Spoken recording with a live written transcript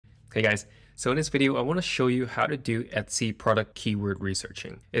Hey guys, so in this video, I want to show you how to do Etsy product keyword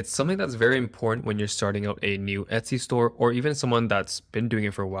researching. It's something that's very important when you're starting out a new Etsy store or even someone that's been doing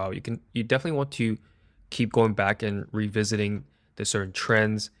it for a while. You definitely want to keep going back and revisiting the certain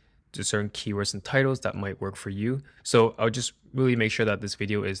trends, the certain keywords and titles that might work for you. So I'll just really make sure that this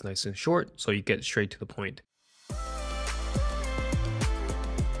video is nice and short so you get straight to the point.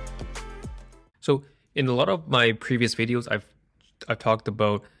 So in a lot of my previous videos, I've talked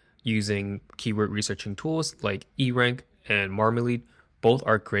about using keyword researching tools like eRank and Marmalead. Both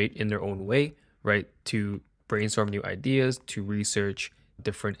are great in their own way, right? To brainstorm new ideas, to research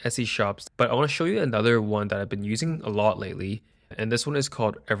different Etsy shops. But I want to show you another one that I've been using a lot lately, and this one is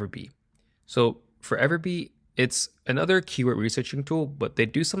called EverBee. So for EverBee, it's another keyword researching tool, but they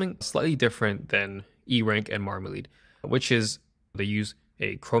do something slightly different than eRank and Marmalead, which is they use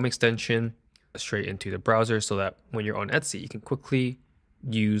a Chrome extension straight into the browser so that when you're on Etsy, you can quickly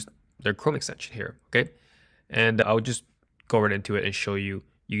use their Chrome extension here, okay? And I'll just go right into it and show you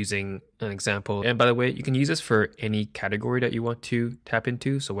using an example. And by the way, you can use this for any category that you want to tap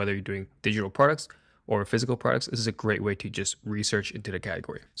into. So whether you're doing digital products or physical products, this is a great way to just research into the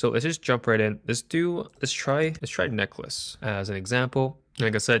category. So let's just jump right in. Let's try necklace as an example.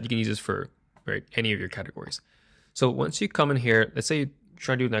 Like I said, you can use this for any of your categories. So once you come in here, let's say you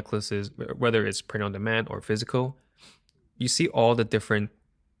try to do necklaces, whether it's print on demand or physical, you see all the different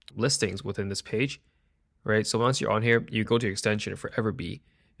listings within this page, right? So once you're on here, you go to extension for EverBee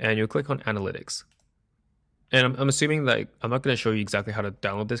and you'll click on analytics. And I'm assuming like, I'm not going to show you exactly how to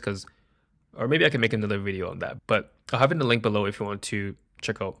download this or maybe I can make another video on that, but I'll have it in the link below if you want to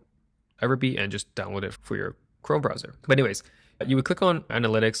check out EverBee and just download it for your Chrome browser. But anyways, you would click on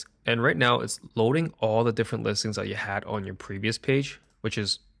analytics and right now it's loading all the different listings that you had on your previous page, which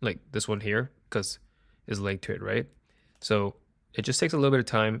is like this one here because is linked to it, right? So it just takes a little bit of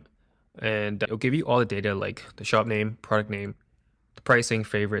time and it'll give you all the data like the shop name, product name, the pricing,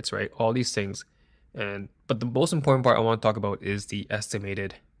 favorites, right? All these things. But the most important part I want to talk about is the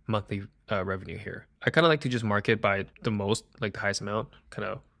estimated monthly revenue here. I kind of like to just mark it by the most, like the highest amount, kind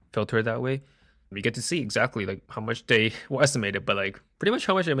of filter it that way. You get to see exactly like how much they will estimate it, but like pretty much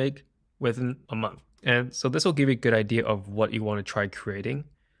how much I make within a month. And so this will give you a good idea of what you want to try creating,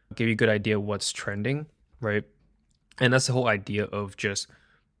 give you a good idea of what's trending, right? And that's the whole idea of just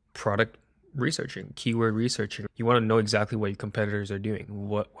product researching, keyword researching. You want to know exactly what your competitors are doing,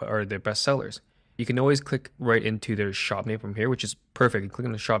 what are their best sellers. You can always click right into their shop name from here, which is perfect. You click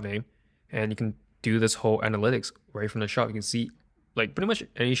on the shop name and you can do this whole analytics right from the shop. You can see like pretty much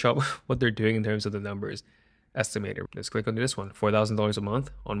any shop, what they're doing in terms of the numbers estimated. Let's click on this one, $4,000 a month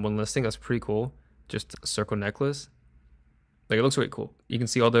on one listing. That's pretty cool. Just a circle necklace. Like it looks really cool. You can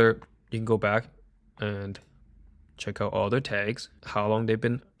see you can go back and check out all their tags, how long they've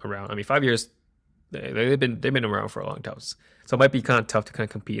been around. I mean, 5 years, they've been around for a long time. So it might be kind of tough to kind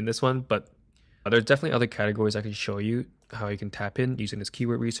of compete in this one, but there's definitely other categories I can show you how you can tap in using this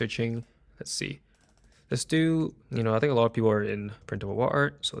keyword researching. Let's see. Let's do, I think a lot of people are in printable wall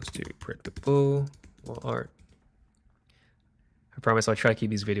art. So let's do printable wall art. I promise I'll try to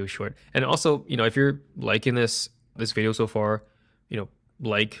keep these videos short. And also, if you're liking this video so far,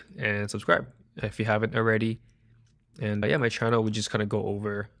 like and subscribe if you haven't already. And yeah, my channel would just kind of go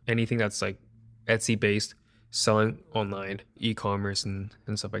over anything that's like Etsy based, selling online, e-commerce and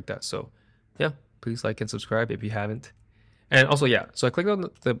stuff like that. So yeah, please like and subscribe if you haven't. And also, yeah, so I clicked on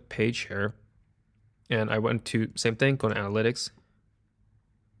the page here and I went to same thing, go to analytics.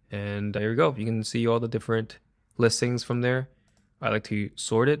 And there you go. You can see all the different listings from there. I like to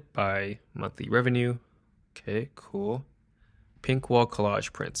sort it by monthly revenue. Okay, cool. Pink wall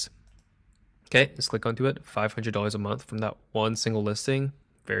collage prints. Okay, let's click onto it. $500 a month from that one single listing.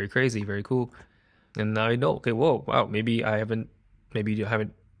 Very crazy, very cool. And now you know, okay, whoa, wow, maybe you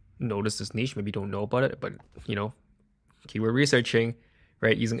haven't noticed this niche, maybe you don't know about it, but keyword researching,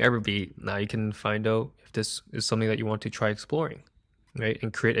 right, using EverBee, now you can find out if this is something that you want to try exploring, right,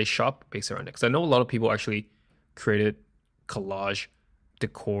 and create a shop based around it. Because I know a lot of people actually created collage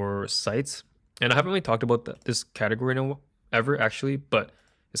decor sites, and I haven't really talked about this category ever actually, but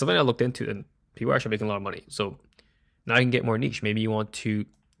it's something I looked into and people are actually making a lot of money. So now you can get more niche. Maybe you want to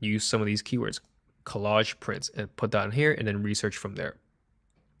use some of these keywords, collage prints, and put that in here and then research from there,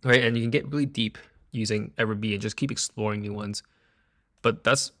 right? And you can get really deep using EverBee and just keep exploring new ones. But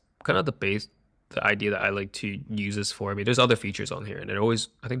that's kind of the idea that I like to use this for. I mean, there's other features on here and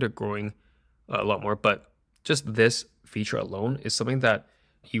I think they're growing a lot more, but just this feature alone is something that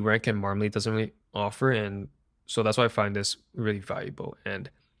eRank and Marmalead doesn't really offer. And so that's why I find this really valuable. And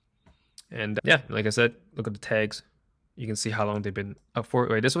yeah, like I said, look at the tags, You can see how long they've been up for.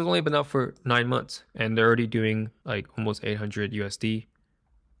 Right, this one's only been up for 9 months, and they're already doing like almost 800 USD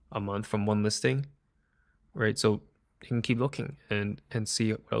a month from one listing, right? So you can keep looking and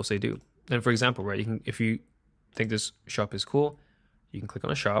see what else they do. And for example, right, you can, if you think this shop is cool, you can click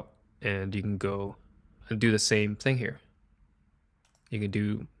on a shop and you can go and do the same thing here. You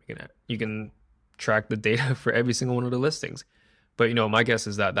can track the data for every single one of the listings. But you know, my guess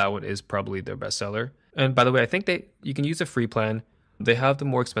is that that one is probably their best seller. And by the way, I think you can use the free plan. They have the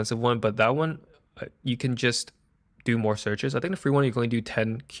more expensive one, but that one you can just do more searches. I think the free one you can only do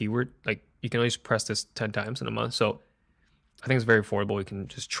 10 keyword. Like you can only just press this 10 times in a month. So I think it's very affordable. You can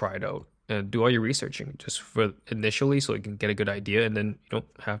just try it out and do all your researching just for initially, so you can get a good idea, and then you don't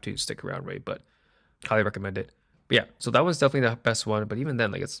have to stick around, right? But highly recommend it. But yeah, so that one's definitely the best one. But even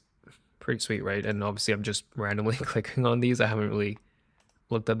then, like, it's pretty sweet, right? And obviously I'm just randomly clicking on these. I haven't really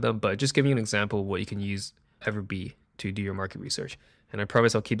looked at them, but just giving you an example of what you can use EverBee to do your market research. And I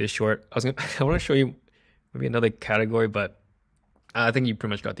promise I'll keep this short. I want to show you maybe another category, but I think you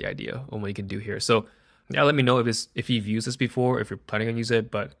pretty much got the idea on what you can do here. So yeah, let me know if you've used this before, if you're planning on using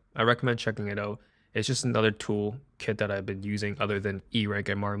it, but I recommend checking it out. It's just another tool kit that I've been using other than eRank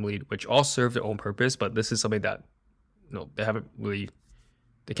and Marmalead, which all serve their own purpose, but this is something that they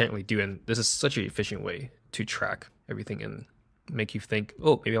can't really do. And this is such an efficient way to track everything and make you think,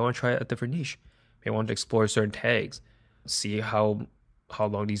 oh, maybe I want to try a different niche. Maybe I want to explore certain tags, see how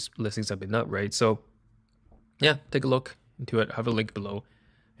long these listings have been up, right? So yeah, take a look into it. I have a link below,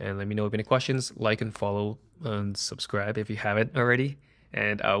 and let me know if you have any questions. Like and follow and subscribe if you haven't already,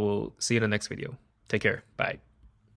 and I will see you in the next video. Take care. Bye.